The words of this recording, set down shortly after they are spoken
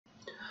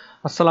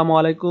আসসালামু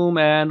আলাইকুম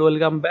and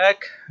welcome back.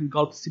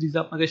 গল্প সিরিজে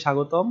আপনাকে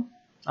স্বাগতম।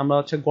 আমরা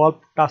গল্প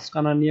টাস্ক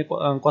আনার নিয়ে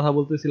কথা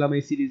বলতেছিলাম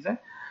এই সিরিজে।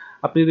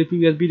 আপনি যদি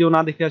প্রিভিয়াস ভিডিও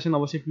না দেখে আসেন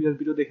অবশ্যই প্রিভিয়াস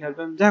ভিডিও দেখে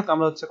আসবেন। যাই হোক,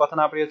 আমরা কথা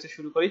না পেরিয়ে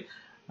শুরু করি।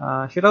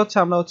 সেটা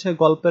আমরা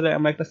গল্পের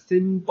আমরা একটা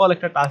সিম্পল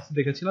একটা টাস্ক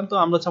দেখেছিলাম। তো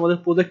আমরা আমাদের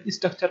প্রজেক্ট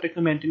স্ট্রাকচারটা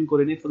একটু মেনটেন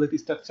করে নিই, প্রজেক্ট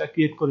স্ট্রাকচার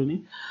ক্রিয়েট করে নিই।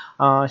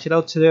 সেটা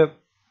যে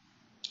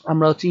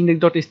আমরা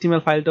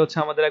index.html ফাইলটা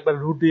আমাদের একবার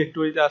রুট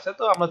ডিরেক্টরিতে আছে।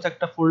 তো আমরা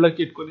একটা ফোল্ডার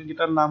ক্রিয়েট করি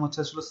যেটার নাম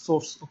আসলে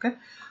সোর্স। ওকে,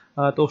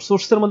 তো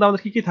সোর্সের মধ্যে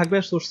আমাদের কি কি থাকবে?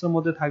 সোর্সের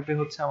মধ্যে থাকবে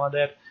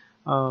আমাদের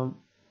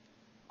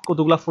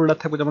কতগুলা ফোল্ডার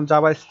থাকবে, যেমন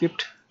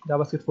জাভাস্ক্রিপ্ট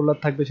ফোল্ডার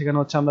থাকবে। সেখানে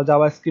আমরা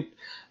জাভাস্ক্রিপ্ট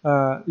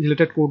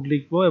রিলেটেড কোড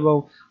লিখবো এবং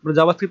আমরা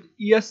জাভাস্ক্রিপ্ট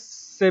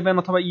ES7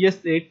 অথবা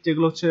ES8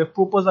 যেগুলো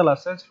প্রপোজাল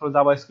আছে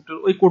জাভাস্ক্রিপ্টের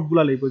ওই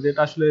কোডগুলো লিখবো,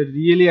 যেটা আসলে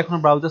রিয়েলি এখন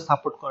ব্রাউজার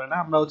সাপোর্ট করে না।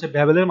 আমরা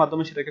ব্যাবেলের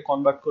মাধ্যমে সেটাকে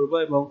কনভার্ট করব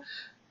এবং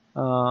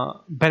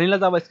ভ্যানিলা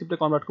জাভাস্ক্রিপ্টে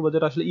কনভার্ট করবো,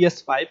 যেটা আসলে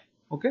ES5।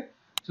 ওকে,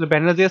 আসলে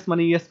ভ্যানিলা জেএস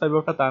মানে ES5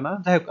 ওটা তা না।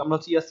 যাই হোক, আমরা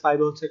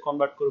ES5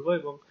 কনভার্ট করব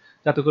এবং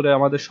যাতে করে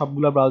আমাদের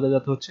সবগুলা ব্রাউজার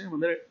যাতে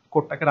আমাদের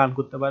কোডটাকে রান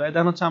করতে পারে।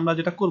 দেন আমরা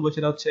যেটা করব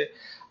সেটা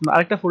আমরা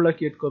আরেকটা ফোল্ডার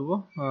ক্রিয়েট করব।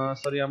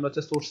 সরি, আমরা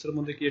সোর্সের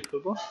মধ্যে ক্রিয়েট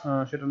করব।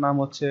 সেটার নাম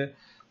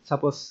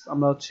সাপোজ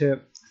আমরা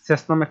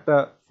স্যাস নামে একটা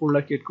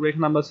ফোল্ডার ক্রিয়েট করব।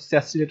 এখানে আমরা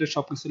স্যাস রিলেটেড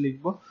সবকিছু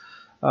লিখবো,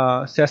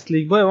 স্যাস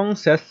লিখবো এবং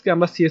স্যাসকে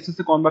আমরা CSS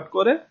এ কনভার্ট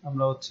করে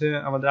আমরা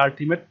আমাদের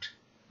আলটিমেট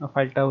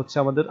ফাইলটা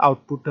আমাদের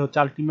আউটপুটটা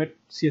আলটিমেট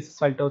CSS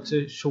ফাইলটা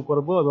শো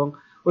করব এবং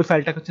ওই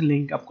ফাইলটাকে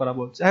লিংক আপ করা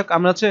বলছে। যাই হোক,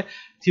 আমরা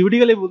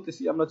থিওরিটিক্যালি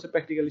বলতেছি, আমরা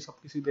প্র্যাকটিক্যালি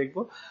সবকিছু দেখব।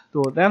 তো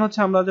দেন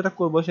আমরা যেটা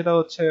করব সেটা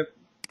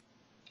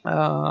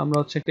আমরা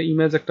একটা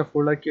ইমেজ একটা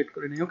ফোল্ডার ক্রিয়েট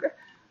করে নিই। ওকে,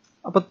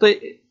 আপাতত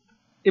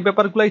এই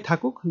ব্যাপারগুলাই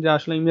থাকুক, যে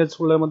আসলে ইমেজ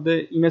ফোল্ডারের মধ্যে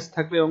ইমেজ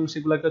থাকবে এবং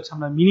সেগুলোকে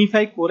আমরা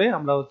মিনিফাই করে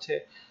আমরা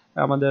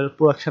আমাদের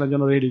প্রোডাকশনের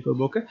জন্য রেডি করব।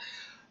 ওকে,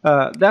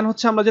 দেন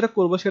আমরা যেটা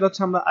করব সেটা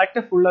আমরা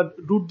আরেকটা ফোল্ডার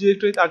রুট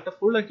ডিরেক্টরিতে আরেকটা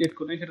ফোল্ডার ক্রিয়েট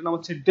করি, সেটার নাম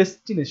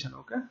ডেস্টিনেশন।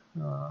 ওকে,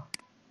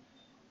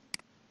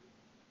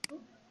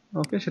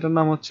 ওকে, সেটার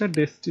নাম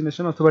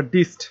ডেস্টিনেশন অথবা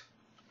ডিস্ট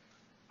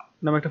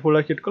নামে একটা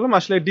ফোল্ডার ক্রিয়েট করলাম।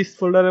 আসলে ডিস্ট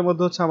ফোল্ডারের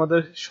মধ্যে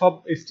আমাদের সব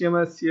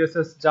HTML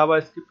CSS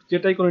জাভাস্ক্রিপ্ট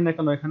যেটাই করি না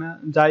কেন, এখানে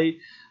যাই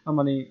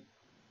মানে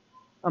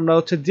আমরা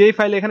যে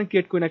ফাইল এখানে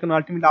ক্রিয়েট করি না কেন,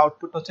 আলটিমেট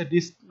আউটপুট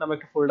ডিস্ট নামে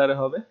একটা ফোল্ডারে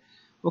হবে।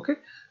 ওকে,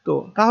 তো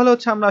তাহলে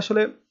আমরা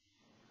আসলে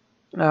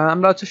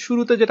আমরা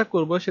শুরুতে যেটা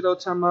করব সেটা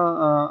আমরা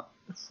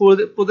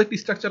প্রজেক্ট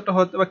স্ট্রাকচারটা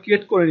হয়তো বা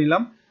ক্রিয়েট করে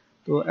নিলাম।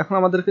 তো এখন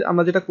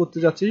আমরা যেটা করতে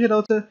যাচ্ছি সেটা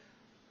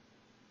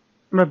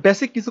আমরা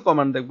বেসিক কিছু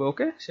কমান্ড দেখবো।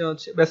 ওকে, সে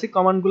বেসিক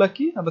কমান্ডগুলো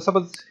কি, আমরা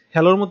সাপোজ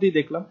হ্যালোর মধ্যেই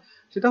দেখলাম।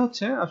 সেটা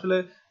আসলে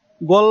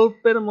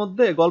গল্পের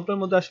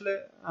মধ্যে আসলে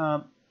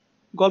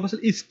গল্প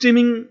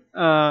স্ট্রিমিং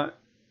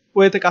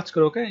ওয়েতে কাজ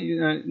করে। ওকে,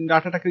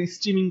 ডাটাটাকে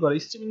স্ট্রিমিং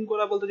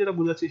করা বলতে যেটা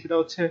বুঝাচ্ছি সেটা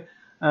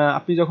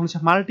আপনি যখন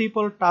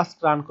মাল্টিপল টাস্ক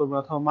রান করবেন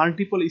অথবা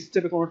মাল্টিপল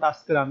স্টেপে কোনো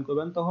টাস্কে রান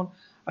করবেন, তখন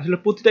আসলে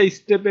প্রতিটা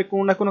স্টেপে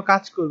কোনো না কোনো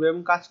কাজ করবে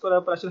এবং কাজ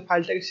করার পর আসলে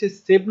ফাইলটাকে সে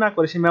সেভ না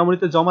করে সে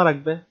মেমোরিতে জমা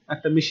রাখবে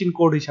একটা মেশিন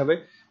কোড হিসাবে।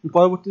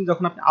 পরবর্তীতে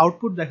যখন আপনি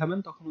আউটপুট দেখাবেন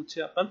তখন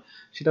আপনার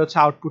সেটা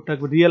আউটপুটটা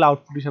রিয়েল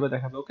আউটপুট হিসাবে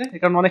দেখাবে। ওকে, এ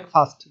কারণে অনেক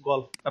ফাস্ট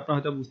গল্প, আপনারা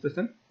হয়তো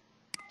বুঝতেছেন।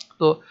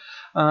 তো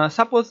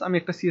সাপোজ আমি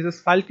একটা CSS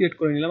ফাইল ক্রিয়েট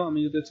করে নিলাম। আমি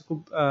যদি খুব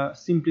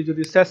সিম্পলি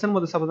যদি স্যাস এর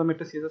মধ্যে সাপোজ আমি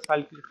একটা CSS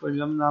ফাইল ক্রিয়েট করে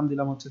নিলাম, নাম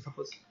দিলাম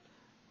সাপোজ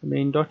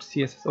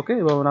main.css। ওকে,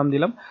 এবং নাম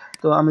দিলাম।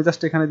 তো আমি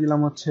জাস্ট এখানে দিলাম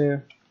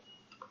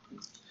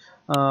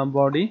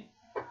বডি।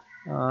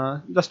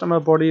 জাস্ট আমরা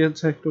বডি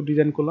একটু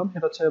ডিজাইন করলাম।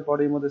 এটা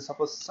বডির মধ্যে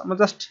সাপোজ আমরা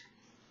জাস্ট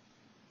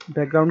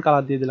ব্যাকগ্রাউন্ড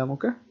কালার দিয়ে দিলাম।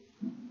 ওকে,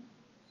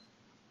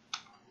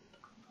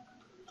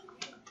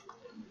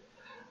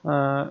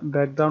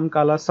 ব্যাকগ্রাউন্ড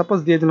কালার সাপোজ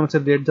দিয়ে দিলাম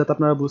রেড, যাতে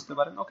আপনারা বুঝতে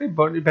পারেন। ওকে,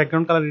 বডি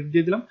ব্যাকগ্রাউন্ড কালার রেড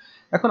দিয়ে দিলাম।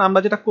 এখন আমরা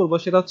যেটা করব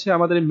সেটা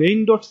আমাদের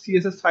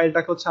main.css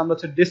ফাইলটাকে আমরা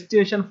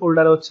ডেস্টিনেশন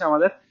ফোল্ডারে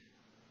আমাদের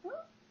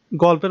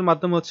গল্পের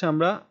মাধ্যমে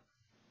আমরা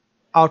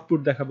আউটপুট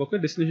দেখাবো। ওকে,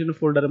 ডেস্টিনেশন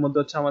ফোল্ডারের মধ্যে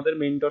আমাদের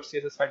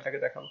main.css ফাইলটাকে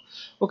দেখাবো।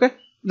 ওকে,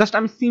 জাস্ট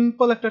আমি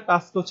সিম্পল একটা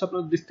টাস্ক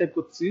আপনাদের ডিসক্রাইব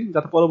করছি,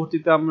 যাতে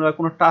পরবর্তীতে আমরা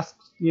কোনো টাস্ক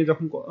নিয়ে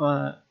যখন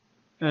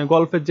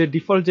গল্পের যে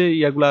ডিফল্ট যে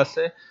ইয়াগুলো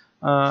আছে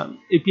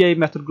API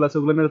মেথডগুলো আছে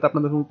ওগুলো নিয়ে যাতে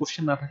আপনাদের কোনো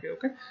কোশ্চেন না থাকে।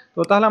 ওকে, তো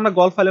তাহলে আমরা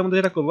গল্প ফাইলের মধ্যে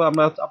যেটা করবো,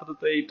 আমরা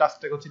আপাতত এই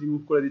টাস্কটাকে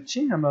রিমুভ করে দিচ্ছি।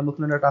 আমরা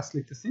নতুন একটা টাস্ক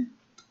লিখতেছি,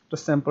 একটা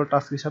স্যাম্পল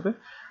টাস্ক হিসাবে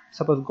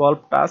সাপোজ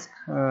গল্প টাস্ক।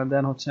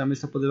 দেন আমি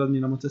সাপোজ এটা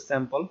নিলাম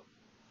স্যাম্পল,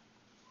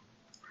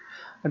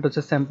 এটা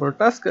স্যাম্পল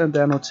টাস্ক।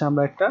 দেন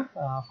আমরা একটা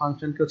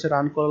ফাংশনকে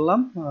রান করলাম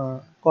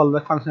কল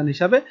ব্যাক ফাংশন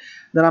হিসাবে।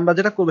 দেন আমরা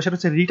যেটা করবো সেটা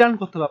রিটার্ন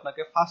করতে হবে।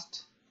 আপনাকে ফার্স্ট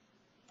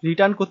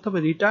রিটার্ন করতে হবে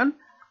রিটার্ন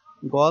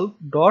গল্প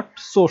ডট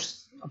সোর্স।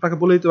 আপনাকে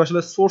বলে দিতে হবে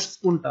আসলে সোর্স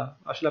কোনটা,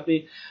 আসলে আপনি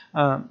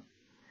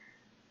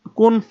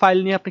কোন ফাইল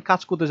নিয়ে আপনি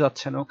কাজ করতে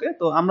যাচ্ছেন। ওকে,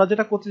 তো আমরা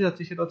যেটা করতে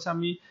যাচ্ছি সেটা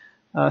আমি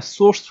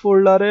সোর্স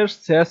ফোল্ডারের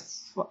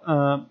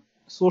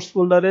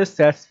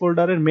স্যাস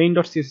ফোল্ডারের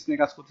main.css নিয়ে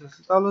কাজ করতে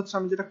যাচ্ছি। তাহলে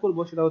আমি যেটা করবো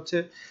সেটা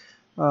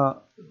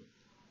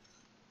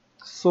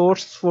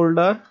সোর্স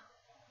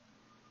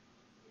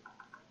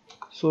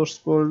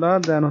ফোল্ডার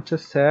দেন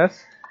স্যাস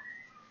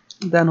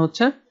দেন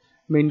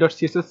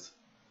main.css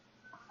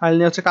ফাইল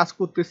নিয়ে কাজ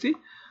করতেছি।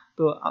 তো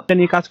তো এটা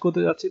নিয়ে কাজ করতে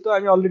যাচ্ছি। তো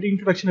আমি অলরেডি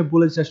ইন্ট্রোডাকশনে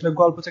বলেছি আসলে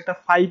গল্প হচ্ছে একটা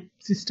 5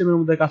 সিস্টেমের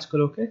মধ্যে কাজ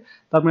করে। ওকে,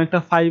 তার মানে একটা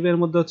 5 এর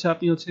মধ্যে হচ্ছে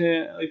আপনি হচ্ছে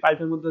ওই 5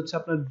 এর মধ্যে হচ্ছে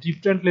আপনার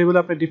ডিফারেন্ট লেভেলে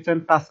আপনি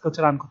ডিফারেন্ট টাস্ক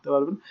হচ্ছে রান করতে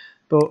পারবেন।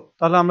 তো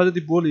তাহলে আমরা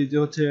যদি বলি যে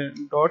হচ্ছে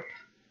ডট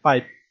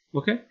 5,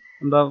 ওকে,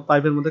 আমরা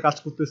 5 এর মধ্যে কাজ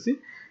করতেছি।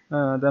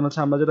 দেন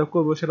হচ্ছে আমরা যেটা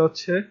করব সেটা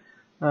হচ্ছে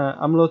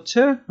আমরা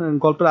হচ্ছে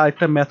গল্পের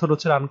আরেকটা মেথড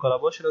হচ্ছে রান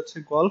করাবো, সেটা হচ্ছে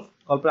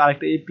গল্পের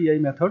আরেকটা এপিআই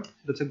মেথড,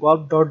 সেটা হচ্ছে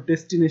গল্প ডট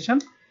ডেস্টিনেশন।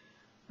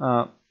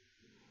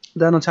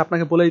 দেন হচ্ছে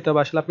আপনাকে বলে দিতে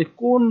হবে আসলে আপনি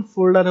কোন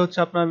ফোল্ডারে হচ্ছে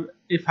আপনার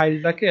এই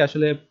ফাইলটাকে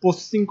আসলে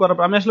প্রসেসিং করার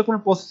পর, আমি আসলে কোনো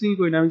প্রসেসিং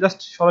করি না, আমি জাস্ট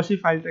সরাসরি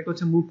ফাইলটাকে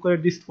হচ্ছে মুভ করে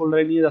ডিস্ট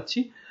ফোল্ডারে নিয়ে যাচ্ছি।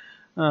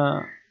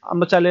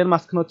 আমরা চাইলে এর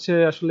মাঝখানে হচ্ছে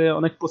আসলে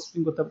অনেক প্রসেসিং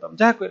করতে পারতাম,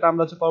 যাই হোক এটা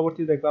আমরা হচ্ছে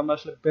পরবর্তীতে দেখবো। আমরা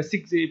আসলে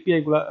বেসিক যে এপিআই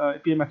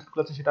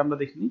মেথডগুলো আছে সেটা আমরা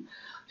দেখিনি।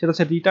 সেটা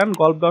হচ্ছে রিটার্ন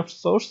গল্প ডট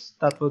সোর্স,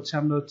 তারপর হচ্ছে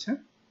আমরা হচ্ছে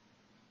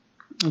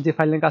যে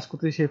ফাইল নিয়ে কাজ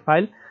করতেছি সেই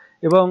ফাইল,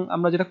 এবং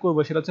আমরা যেটা করবো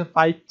সেটা হচ্ছে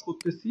ফাইল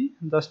করতেছি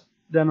জাস্ট।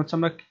 দেন হচ্ছে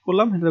আমরা কি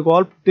করলাম,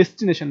 গল্প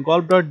ডেস্টিনেশন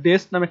গল্প ডট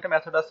ডেস্ট নামে একটা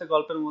মেথড আছে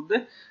গল্পের মধ্যে,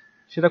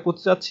 সেটা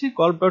করতে যাচ্ছি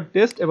গল্প ডট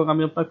ডেস্ট, এবং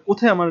আমি আপনার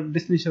কোথায় আমার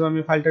ডেস্টিনেশন আমি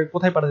ফাইলটাকে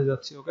কোথায় পাঠাতে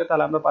যাচ্ছি। ওকে,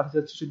 তাহলে আমরা পাঠাতে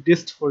যাচ্ছি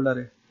ডিস্ট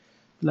ফোল্ডারে,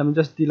 তাহলে আমি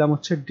জাস্ট দিলাম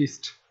হচ্ছে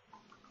ডিস্ট।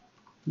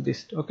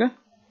 ওকে,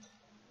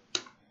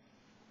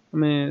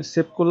 আমি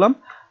সেভ করলাম।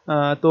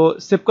 তো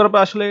সেভ করার পর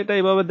আসলে এটা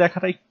এভাবে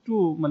দেখাটা একটু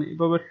মানে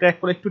এভাবে ট্র্যাক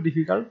করা একটু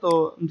ডিফিকাল্ট। তো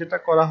যেটা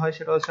করা হয়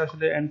সেটা হচ্ছে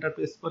আসলে এন্টার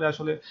প্রেস করে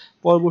আসলে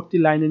পরবর্তী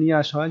লাইনে নিয়ে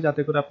আসা হয়,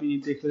 যাতে করে আপনি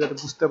দেখলে যাতে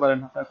বুঝতে পারেন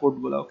আপনার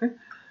কোডগুলো। ওকে,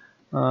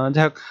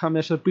 যাই হোক আমি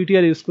আসলে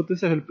পিটিআর ইউজ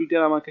করতেছি, আসলে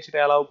পিটিআর আমাকে সেটা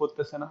অ্যালাউ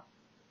করতেছে না।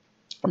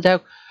 যাই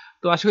হোক,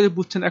 তো আশা করি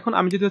বুঝছেন। এখন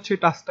আমি যদি হচ্ছে এই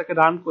টাস্কটাকে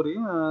রান করি,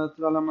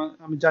 তাহলে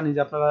আমি জানি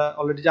যে আপনারা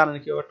অলরেডি জানেন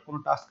কি কোনো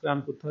টাস্ক রান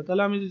করতে হয়।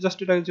 তাহলে আমি জাস্ট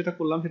এটা যেটা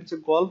করলাম সেটা হচ্ছে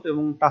গল্প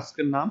এবং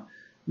টাস্কের নাম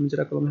আমি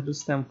যেটা করলাম সেটা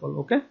হচ্ছে স্যাম্পল।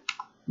 ওকে,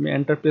 আমি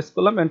এন্টার প্রেস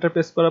করলাম। এন্টার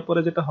প্রেস করার পরে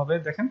যেটা হবে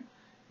দেখেন,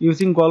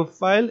 ইউজিং গল্প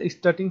ফাইল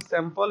স্টার্টিং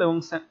স্যাম্পল এবং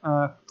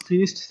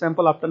ফিনিশড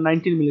স্যাম্পল আফটার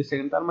 19 মিলি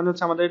সেকেন্ড। তার মানে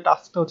হচ্ছে আমাদের এই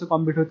টাস্কটা হচ্ছে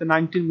কমপ্লিট হতে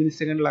 19 মিলি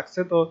সেকেন্ড লাগছে।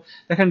 তো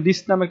দেখেন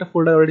ডিস্ট নামে একটা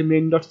folder already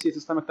main dot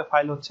CSS নামে একটা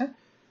ফাইল হচ্ছে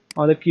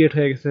আমাদের ক্রিয়েট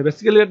হয়ে গেছে।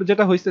 বেসিক্যালি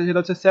যেটা হয়েছে সেটা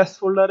হচ্ছে স্যাস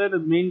ফোল্ডারের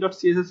মেইন ডট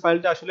সিএসএস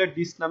ফাইলটা আসলে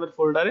ডিস্ট নামের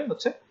ফোল্ডারে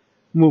হচ্ছে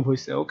মুভ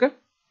হয়েছে। ওকে,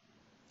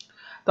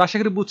 তো আশা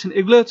করি বুঝছেন।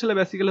 এগুলো হচ্ছে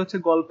বেসিক্যালি হচ্ছে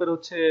গল্পের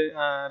হচ্ছে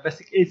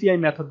বেসিক এপিআই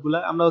মেথডগুলো।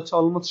 আমরা হচ্ছে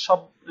অলমোস্ট সব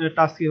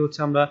টাস্কে হচ্ছে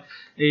আমরা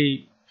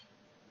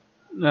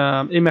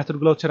এই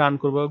মেথডগুলো হচ্ছে রান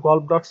করব,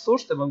 গল্প ডট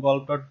সোর্স এবং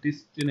গল্প ডট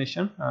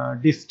ডেস্টিনেশন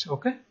ডিস্ট।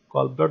 ওকে,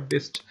 গল্প ডট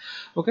ডিস্ট।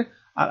 ওকে,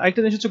 আর একটা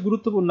জিনিস হচ্ছে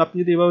গুরুত্বপূর্ণ, আপনি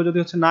যদি এভাবে যদি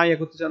হচ্ছে না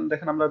করতে চান,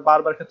 দেখেন আমরা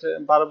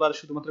বারবার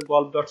শুধুমাত্র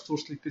গল্প ডট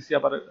সোর্স লিখতেছি,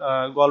 আবার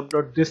গল্প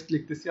ডট ডিস্ট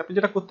লিখতেছি। আপনি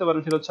যেটা করতে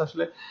পারেন সেটা হচ্ছে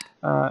আসলে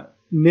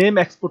নেম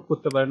এক্সপোর্ট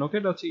করতে পারেন। ওকে,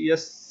 এটা হচ্ছে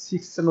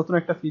ES6 এর নতুন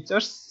একটা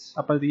ফিচার্স।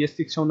 আপনারা যদি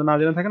ES6 সম্বন্ধে না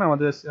জেনে থাকেন,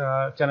 আমাদের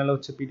চ্যানেলে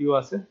হচ্ছে ভিডিও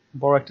আছে,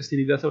 বড় একটা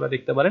সিরিজ আছে, ওটা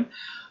দেখতে পারেন।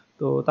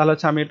 তো তাহলে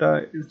হচ্ছে আমি এটা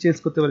চেঞ্জ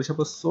করতে পারি,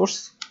 সাপোজ সোর্স,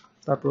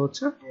 তারপর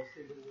হচ্ছে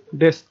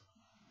ডেস্ট,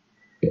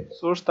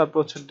 সোর্স তারপর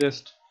হচ্ছে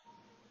ডেস্ট।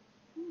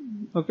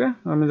 ওকে,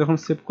 আমি যখন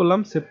সেভ করলাম,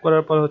 সেভ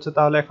করার পর হচ্ছে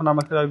তাহলে এখন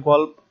আমাকে আর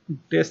গল্প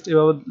টেস্ট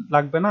এভাবে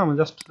লাগবে না, আমি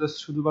জাস্ট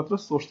শুধুমাত্র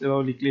সোর্স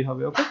এভাবে লিখলেই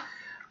হবে। ওকে,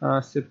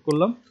 সেভ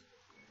করলাম।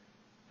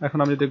 এখন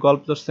আমি যদি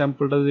গল্প জাস্ট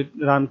স্যাম্পলটা যদি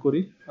রান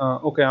করি,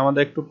 ওকে,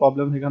 আমাদের একটু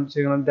প্রবলেম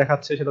সেখানে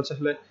দেখাচ্ছে, সেটা হচ্ছে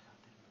আসলে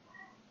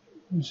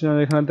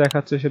এখানে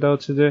দেখাচ্ছে সেটা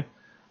হচ্ছে যে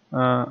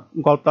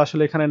গল্পটা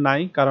আসলে এখানে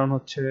নাই, কারণ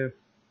হচ্ছে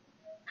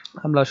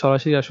আমরা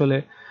সরাসরি আসলে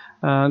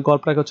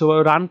গল্পটাকে হচ্ছে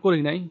রান করি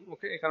নাই।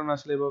 ওকে, এই কারণে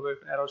আসলে এভাবে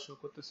এরর শো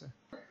করতেছে।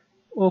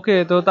 ওকে,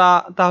 তো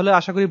তাহলে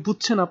আশা করি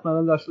বুঝছেন আপনারা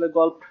যে আসলে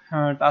গল্প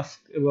টাস্ক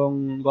এবং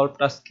গল্প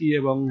টাস্ক কি,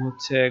 এবং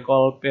হচ্ছে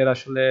গল্পের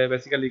আসলে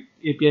বেসিক্যালি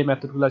এপিআই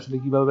মেথডগুলো আসলে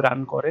কিভাবে রান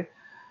করে।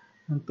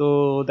 তো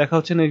দেখা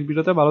হচ্ছে নেক্সট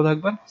ভিডিওতে, ভালো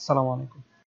থাকবেন, আসসালামু আলাইকুম।